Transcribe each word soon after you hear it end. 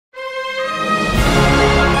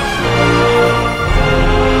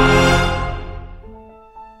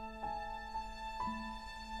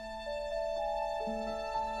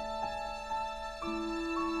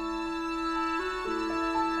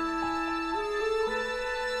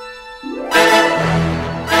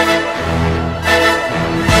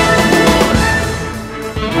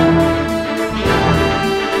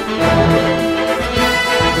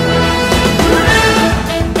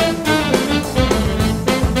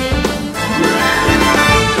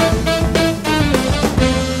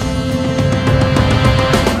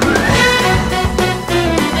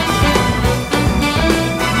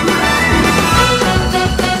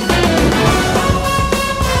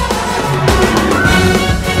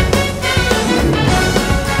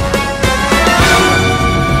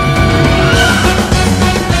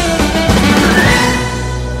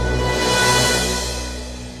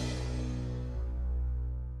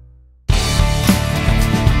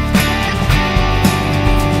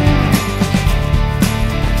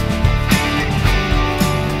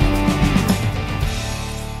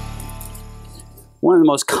of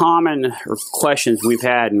the most common questions we've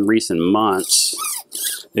had in recent months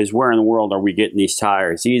is where in the world are we getting these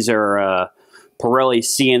tires? These are Pirelli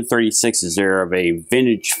CN36s. They're of a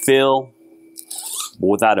vintage feel, but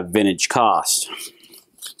without a vintage cost.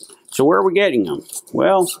 So where are we getting them?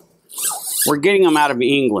 Well, we're getting them out of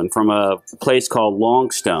England from a place called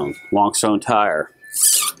Longstone Tire.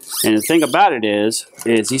 And the thing about it is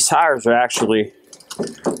these tires are actually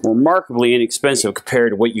remarkably inexpensive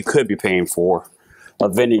compared to what you could be paying for a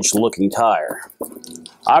vintage looking tire.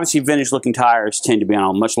 Obviously, vintage looking tires tend to be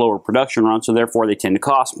on a much lower production run, so therefore they tend to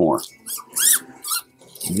cost more.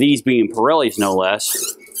 These being Pirellis no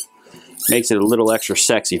less, makes it a little extra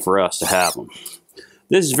sexy for us to have them.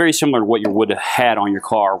 This is very similar to what you would have had on your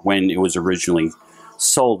car when it was originally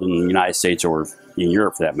sold in the United States or in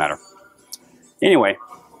Europe for that matter. Anyway,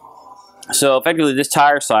 so effectively this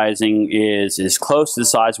tire sizing is close to the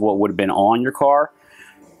size of what would have been on your car.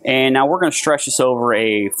 And now we're going to stretch this over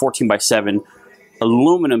a 14x7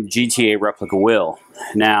 aluminum GTA replica wheel.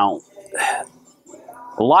 Now,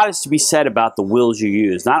 a lot is to be said about the wheels you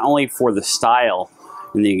use, not only for the style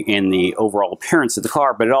and the overall appearance of the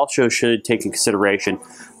car, but it also should take into consideration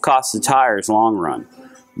cost of tires long run.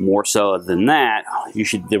 More so than that,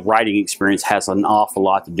 the riding experience has an awful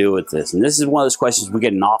lot to do with this. And this is one of those questions we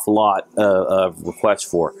get an awful lot of requests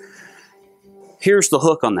for. Here's the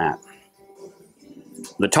hook on that.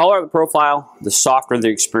 The taller the profile, the softer the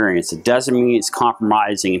experience. It doesn't mean it's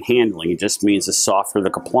compromising in handling. It just means the softer the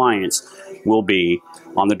compliance will be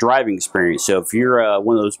on the driving experience. So if you're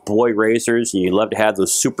one of those boy racers and you love to have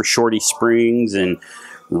those super shorty springs and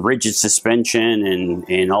rigid suspension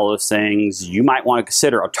and all those things, you might want to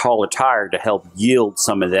consider a taller tire to help yield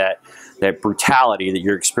some of that brutality that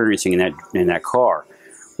you're experiencing in that car.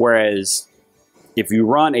 Whereas if you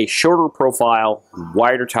run a shorter profile,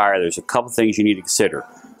 wider tire, there's a couple things you need to consider.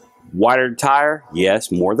 Wider tire,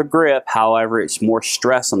 yes, more the grip. However, it's more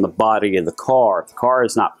stress on the body of the car. If the car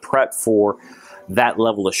is not prepped for that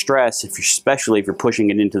level of stress, especially if you're pushing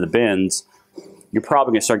it into the bends, you're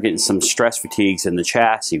probably going to start getting some stress fatigues in the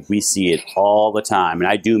chassis. We see it all the time, and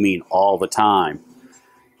I do mean all the time.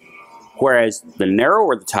 Whereas the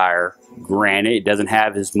narrower the tire, granted, it doesn't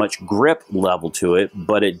have as much grip level to it,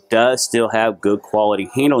 but it does still have good quality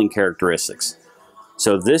handling characteristics.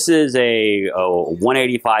 So this is a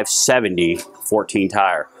 185/70 14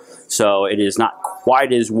 tire. So it is not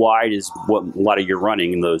quite as wide as what a lot of you are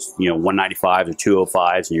running in those 195s or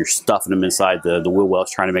 205s, and you're stuffing them inside the wheel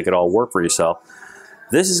wells trying to make it all work for yourself.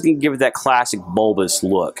 This is going to give it that classic bulbous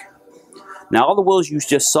look. Now, all the wheels you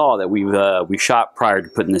just saw that we shot prior to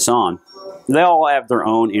putting this on, they all have their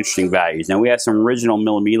own interesting values. Now, we have some original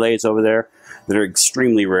millimeters over there that are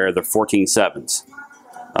extremely rare. They're 14.7s.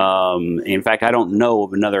 In fact, I don't know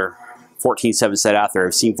of another 14.7 set out there.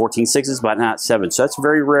 I've seen 14.6s, but not 7. So that's a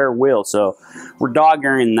very rare wheel. So we're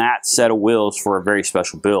dog-earing that set of wheels for a very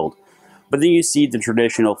special build. But then you see the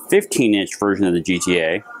traditional 15-inch version of the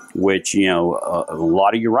GTA, which, a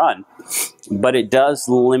lot of you run. But it does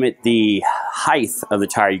limit the height of the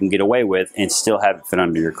tire you can get away with and still have it fit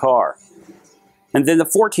under your car. And then the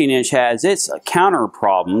 14-inch has its counter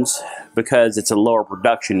problems because it's a lower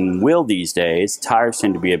production wheel these days. Tires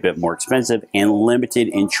tend to be a bit more expensive and limited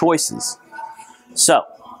in choices. So,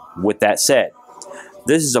 with that said,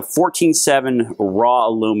 this is a 14.7 raw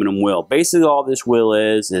aluminum wheel. Basically, all this wheel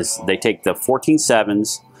is they take the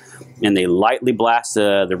 14.7s and they lightly blast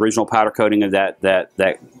the original powder coating of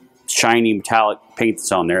that shiny metallic paint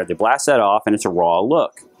that's on there. They blast that off, and it's a raw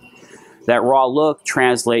look. That raw look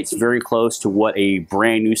translates very close to what a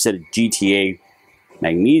brand new set of GTA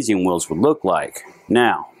magnesium wheels would look like.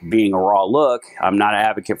 Now, being a raw look, I'm not an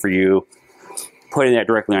advocate for you putting that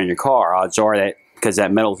directly on your car. Odds are that because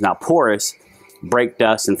that metal is not porous, brake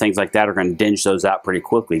dust and things like that are going to dinge those out pretty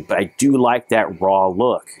quickly. But I do like that raw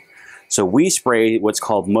look. So we spray what's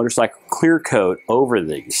called motorcycle clear coat over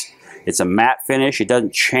these. It's a matte finish. It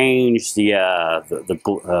doesn't change the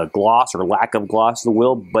gloss or lack of gloss of the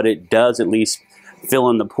wheel, but it does at least fill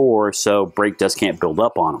in the pores so brake dust can't build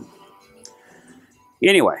up on them.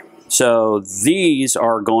 Anyway, so these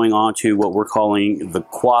are going on to what we're calling the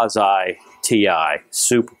quasi TI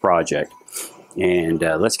super project. And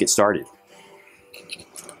let's get started.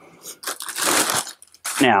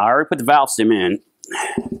 Now, I already put the valve stem in,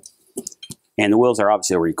 and the wheels are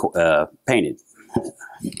obviously already painted.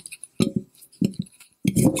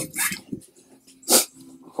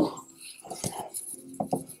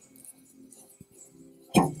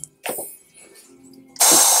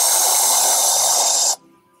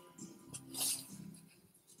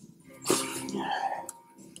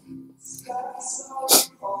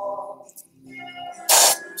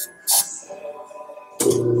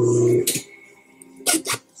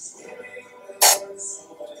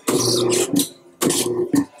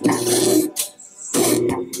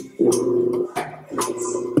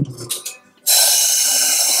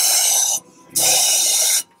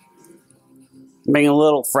 Being a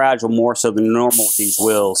little fragile, more so than normal with these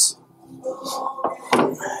wheels.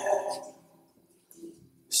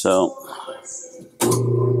 So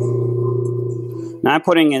now I'm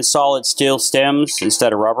putting in solid steel stems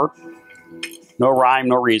instead of rubber. No rhyme,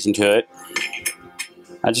 no reason to it.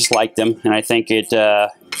 I just like them, and I think it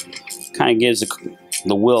kind of gives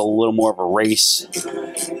the wheel a little more of a race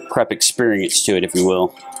prep experience to it, if you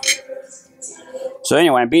will. So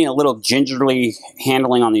anyway, I'm being a little gingerly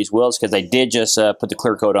handling on these wheels because I did just put the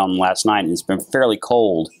clear coat on them last night, and it's been fairly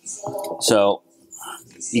cold. So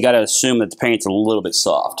you got to assume that the paint's a little bit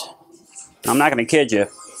soft. I'm not going to kid you.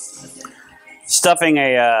 Stuffing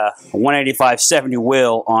a 185/70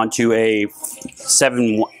 wheel onto a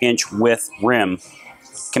 7-inch width rim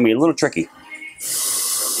can be a little tricky.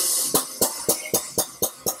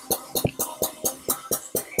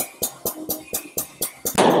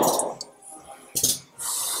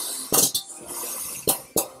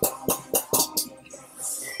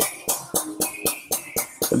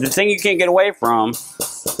 But the thing you can't get away from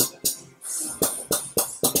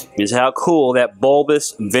is how cool that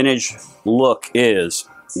bulbous vintage look is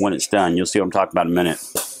when it's done. You'll see what I'm talking about in a minute.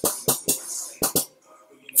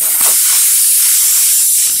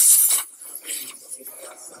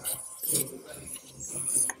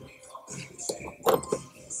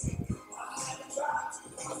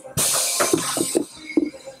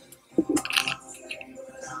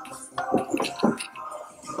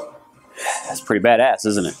 That's pretty badass,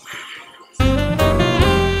 isn't it?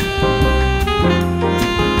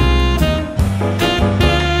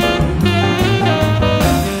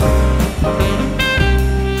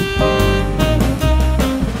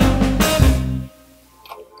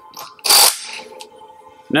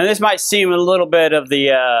 Now this might seem a little bit of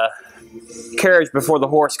the carriage before the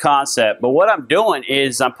horse concept, but what I'm doing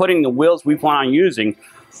is I'm putting the wheels we plan on using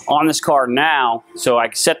on this car now so I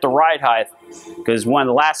can set the ride height, because one of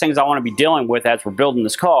the last things I want to be dealing with as we're building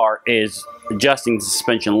this car is adjusting the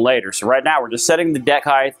suspension later. So right now we're just setting the deck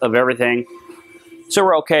height of everything, so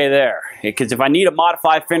we're okay there. Because if I need to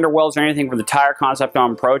modify fender wells or anything for the tire concept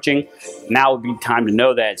I'm approaching, now would be time to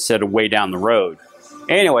know that instead of way down the road.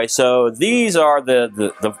 Anyway, so these are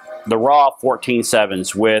the raw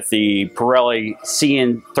 14.7s with the Pirelli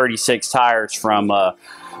CN36 tires from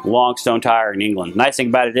Longstone Tire in England. Nice thing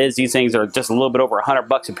about it is these things are just a little bit over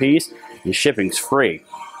 $100 a piece, and shipping's free.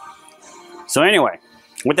 So anyway,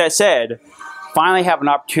 with that said, finally have an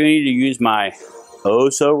opportunity to use my oh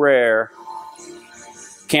so rare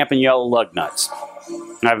Camping Yellow lug nuts.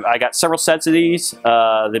 I got several sets of these.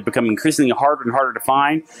 They've become increasingly harder and harder to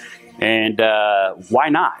find. And why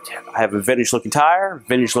not? I have a vintage looking tire,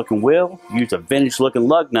 vintage looking wheel, use a vintage looking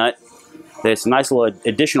lug nut. That's a nice little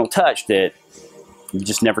additional touch that you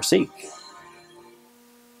just never see.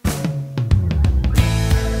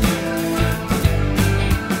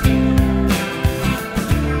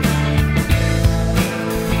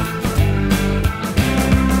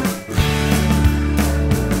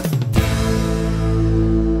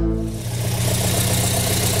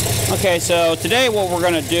 Okay, so today what we're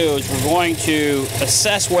going to do is we're going to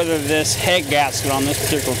assess whether this head gasket on this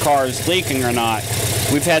particular car is leaking or not.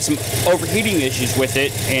 We've had some overheating issues with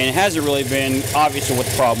it, and it hasn't really been obvious what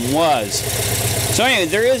the problem was. So anyway,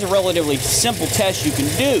 there is a relatively simple test you can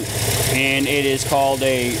do, and it is called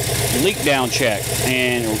a leak down check,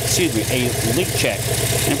 and excuse me, a leak check.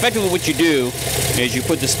 And effectively what you do is you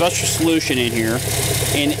put the special solution in here,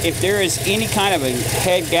 and if there is any kind of a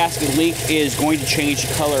head gasket leak, it is going to change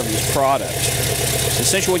the color of this product. So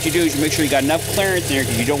essentially what you do is you make sure you got enough clearance in there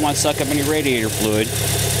because you don't want to suck up any radiator fluid.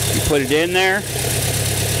 You put it in there,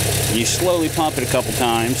 and you slowly pump it a couple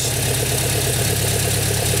times.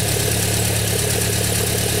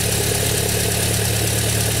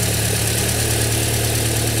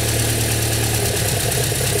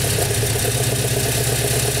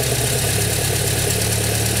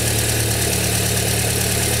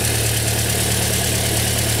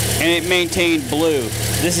 And it maintained blue.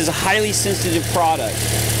 This is a highly sensitive product.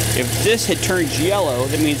 If this had turned yellow,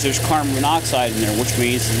 that means there's carbon monoxide in there, which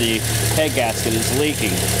means the head gasket is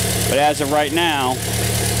leaking. But as of right now,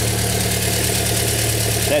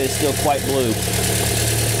 that is still quite blue.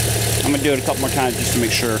 I'm gonna do it a couple more times just to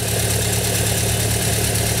make sure.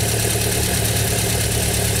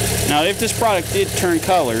 Now, if this product did turn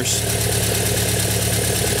colors,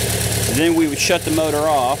 then we would shut the motor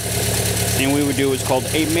off, and we would do what's called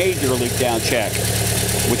a major leak down check,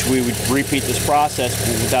 which we would repeat this process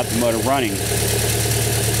without the motor running.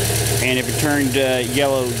 And if it turned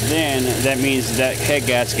yellow then, that means that head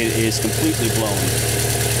gasket is completely blown.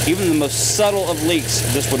 Even the most subtle of leaks,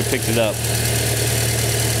 this would have picked it up.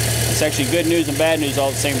 It's actually good news and bad news all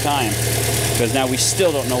at the same time, because now we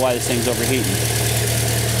still don't know why this thing's overheating.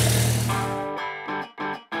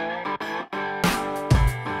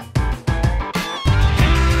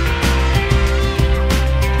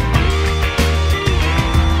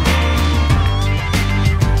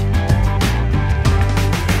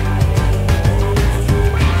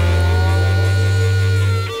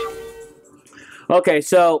 Okay,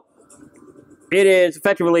 so it is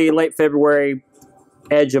effectively late February,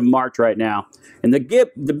 edge of March right now. And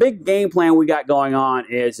the big game plan we got going on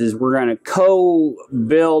is we're going to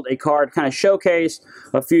co-build a car to kind of showcase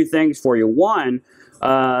a few things for you. One,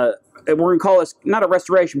 we're going to call this not a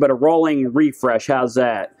restoration, but a rolling refresh. How's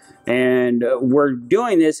that? And we're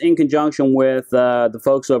doing this in conjunction with the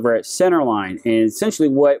folks over at Centerline. And essentially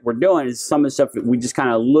what we're doing is some of the stuff that we just kind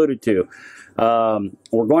of alluded to.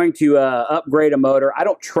 We're going to upgrade a motor. I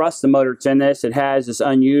don't trust the motor that's in this. It has this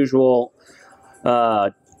unusual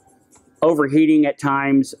overheating at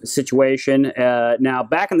times situation. Now,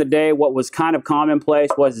 back in the day, what was kind of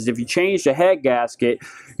commonplace was if you changed a head gasket,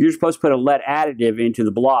 you're supposed to put a lead additive into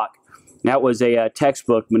the block. That was a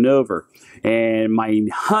textbook maneuver. And my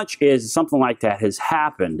hunch is something like that has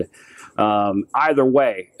happened. Either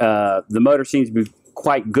way, the motor seems to be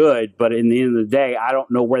quite good, but in the end of the day, I don't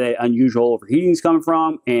know where that unusual overheating is coming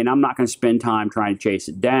from, and I'm not going to spend time trying to chase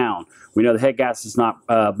it down. We know the head gasket is not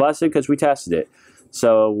busted because we tested it.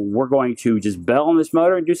 So we're going to just bell on this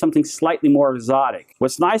motor and do something slightly more exotic.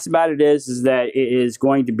 What's nice about it is that it is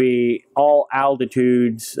going to be all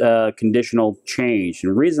altitudes conditional change.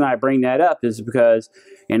 And the reason I bring that up is because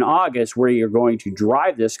in August, we are going to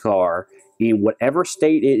drive this car in whatever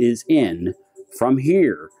state it is in from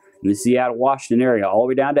here in the Seattle, Washington area, all the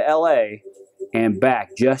way down to LA and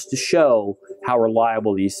back, just to show how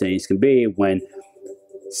reliable these things can be when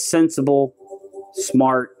sensible,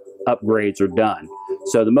 smart upgrades are done.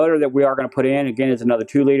 So the motor that we are going to put in, again, is another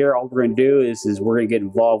 2-liter. All we're going to do is we're going to get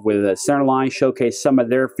involved with Centerline, showcase some of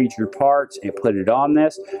their featured parts, and put it on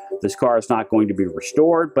this. This car is not going to be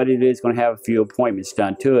restored, but it is going to have a few appointments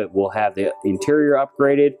done to it. We'll have the interior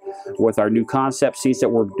upgraded with our new concept seats that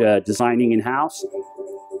we're designing in-house.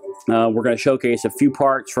 We're going to showcase a few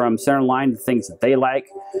parts from Centerline, the things that they like,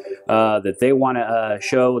 that they want to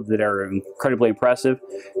show that are incredibly impressive.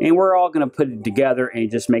 And we're all going to put it together and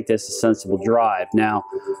just make this a sensible drive. Now,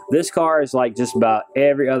 this car is like just about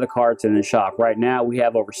every other car that's in the shop. Right now, we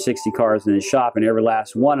have over 60 cars in the shop, and every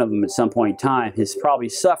last one of them at some point in time has probably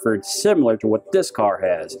suffered similar to what this car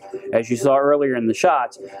has. As you saw earlier in the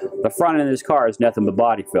shots, the front end of this car is nothing but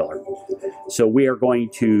body filler. So we are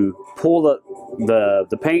going to pull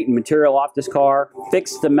the paint and material off this car,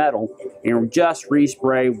 fix the metal, and just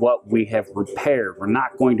respray what we have repaired. We're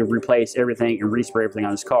not going to replace everything and respray everything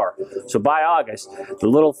on this car. So by August, the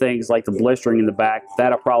little things like the blistering in the back,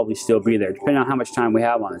 that'll probably still be there, depending on how much time we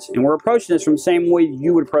have on this. And we're approaching this from the same way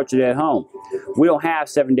you would approach it at home. We don't have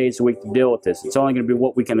 7 days a week to deal with this. It's only going to be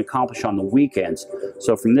what we can accomplish on the weekends.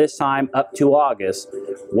 So from this time up to August,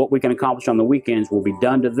 what we can accomplish on the weekends will be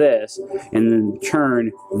done to this, and in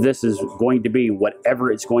turn, this is going to be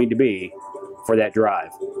whatever it's going to be for that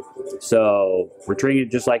drive. So we're treating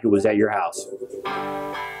it just like it was at your house.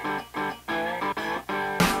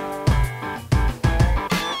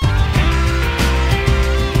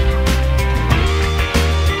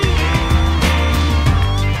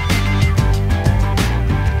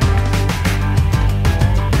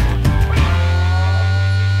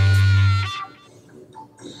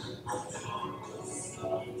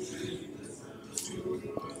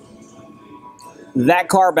 That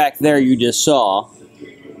car back there you just saw,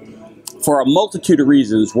 for a multitude of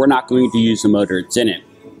reasons, we're not going to use the motor that's in it.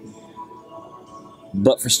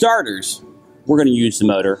 But for starters, we're going to use the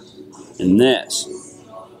motor in this.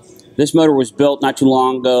 This motor was built not too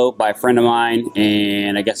long ago by a friend of mine,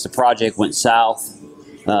 and I guess the project went south.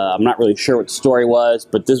 I'm not really sure what the story was,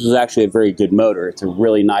 but this was actually a very good motor. It's a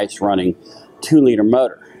really nice running 2-liter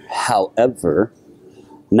motor. However,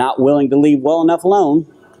 not willing to leave well enough alone,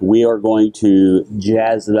 we are going to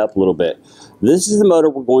jazz it up a little bit. This is the motor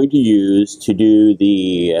we're going to use to do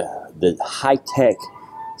the high-tech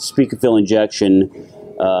speaker fill injection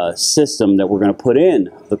system that we're going to put in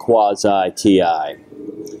the Quasi TI.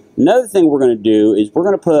 Another thing we're going to do is we're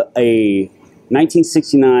going to put a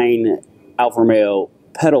 1969 Alfa Romeo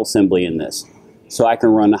pedal assembly in this so I can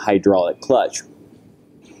run a hydraulic clutch.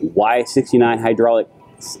 Why a 69 hydraulic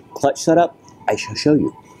clutch setup? I shall show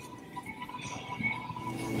you.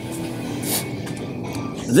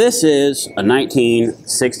 This is a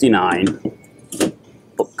 1969,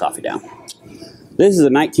 put coffee down. This is a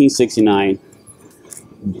 1969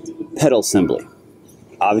 pedal assembly.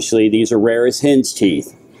 Obviously, these are rare as hen's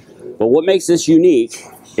teeth. But what makes this unique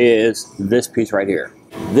is this piece right here.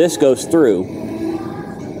 This goes through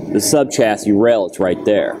the sub-chassis rail. It's right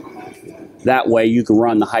there. That way you can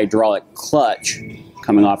run the hydraulic clutch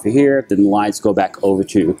coming off of here, then the lines go back over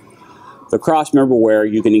to the cross member where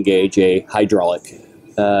you can engage a hydraulic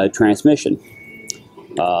transmission.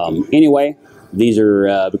 Anyway, these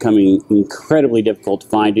are becoming incredibly difficult to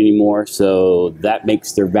find anymore, so that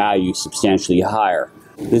makes their value substantially higher.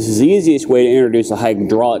 This is the easiest way to introduce a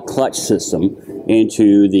hydraulic clutch system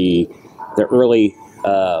into the early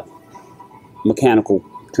mechanical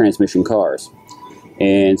transmission cars.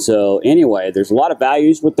 And so anyway, there's a lot of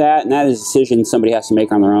values with that, and that is a decision somebody has to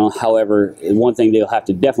make on their own. However, one thing they'll have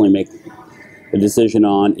to definitely make a decision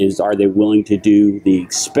on is, are they willing to do the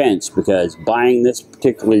expense? Because buying this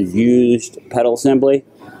particular used pedal assembly,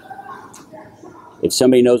 if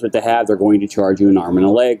somebody knows what they have, they're going to charge you an arm and a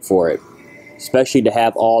leg for it, especially to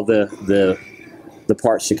have all the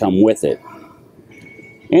parts to come with it.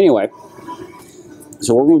 Anyway,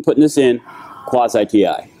 so we're going to be putting this in quasi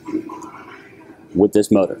TI with this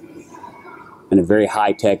motor and a very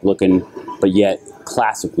high-tech looking but yet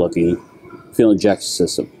classic looking fuel injection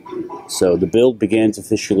system. So the build begins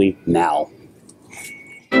officially now.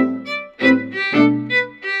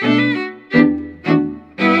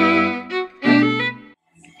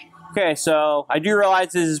 Okay, so I do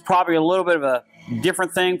realize this is probably a little bit of a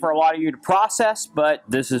different thing for a lot of you to process, but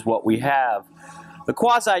this is what we have. The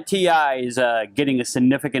quasi TI is getting a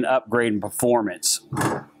significant upgrade in performance.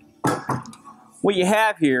 What you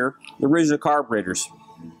have here, the original carburetors,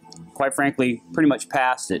 quite frankly, pretty much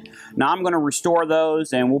past it. Now I'm going to restore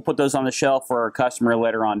those and we'll put those on the shelf for our customer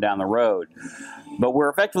later on down the road. But we're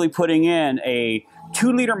effectively putting in a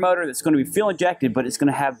 2-liter motor that's going to be fuel injected, but it's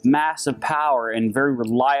going to have massive power and very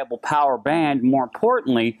reliable power band. More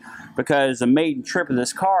importantly, because the maiden trip of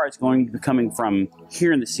this car is going to be coming from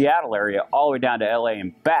here in the Seattle area all the way down to LA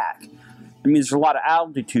and back. It means there's a lot of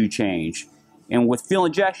altitude change. And with fuel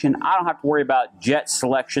injection, I don't have to worry about jet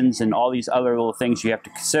selections and all these other little things you have to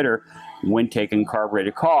consider when taking a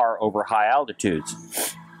carbureted car over high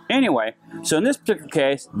altitudes. Anyway, so in this particular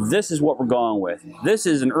case, this is what we're going with. This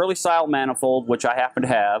is an early style manifold, which I happen to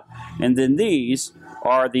have, and then these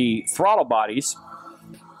are the throttle bodies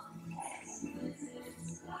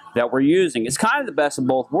that we're using. It's kind of the best of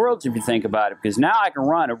both worlds if you think about it, because now I can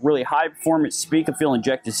run a really high performance speaker fuel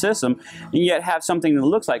injected system and yet have something that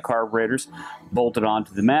looks like carburetors bolted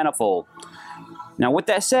onto the manifold. Now with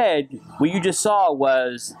that said, what you just saw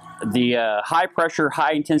was the high pressure,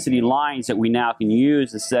 high intensity lines that we now can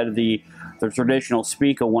use instead of the traditional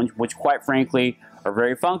speaker ones, which quite frankly are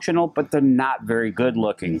very functional, but they're not very good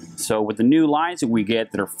looking. So with the new lines that we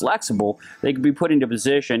get that are flexible, they can be put into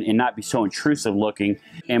position and not be so intrusive looking,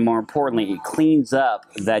 and more importantly, it cleans up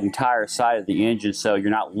that entire side of the engine so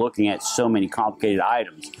you're not looking at so many complicated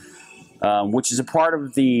items, which is a part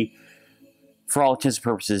of the, for all intents and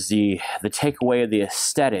purposes, the takeaway of the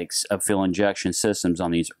aesthetics of fuel injection systems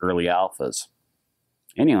on these early alphas.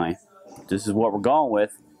 Anyway, this is what we're going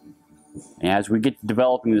with. And as we get to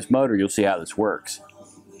developing this motor, you'll see how this works.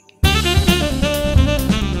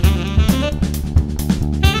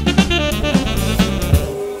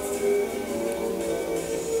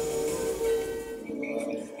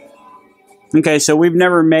 Okay, so we've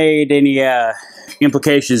never made any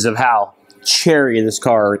implications of how cherry this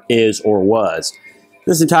car is or was.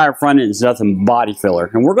 This entire front end is nothing but body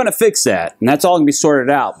filler, and we're going to fix that, and that's all going to be sorted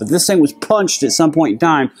out. But this thing was punched at some point in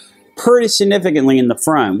time pretty significantly in the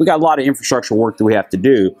front. We got a lot of infrastructure work that we have to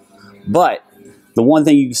do, but the one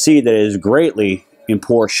thing you can see that is greatly in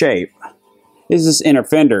poor shape is this inner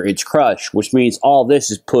fender. It's crushed, which means all this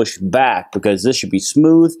is pushed back because this should be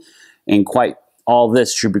smooth and all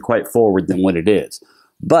this should be quite forward than what it is.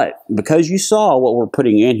 But because you saw what we're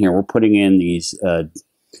putting in here, we're putting in these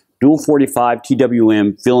dual 45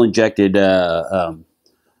 TWM fuel injected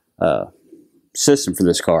system for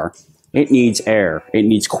this car. It needs air. It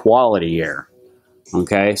needs quality air.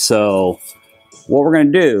 Okay, so what we're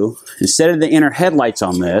going to do, instead of the inner headlights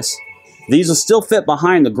on this, these will still fit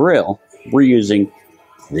behind the grill. We're using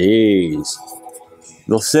these.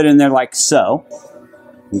 They'll sit in there like so.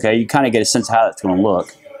 Okay, you kind of get a sense of how that's going to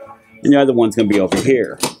look. And the other one's going to be over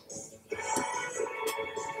here.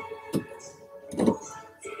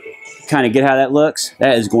 Kind of get how that looks?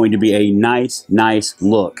 That is going to be a nice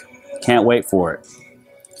look. Can't wait for it.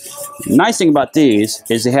 The nice thing about these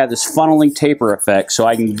is they have this funneling taper effect, so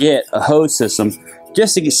I can get a hose system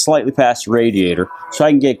just to get slightly past the radiator so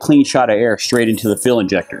I can get a clean shot of air straight into the fuel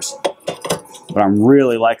injectors. But I'm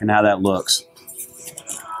really liking how that looks.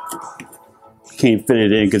 Can't fit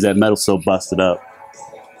it in because that metal's so busted up.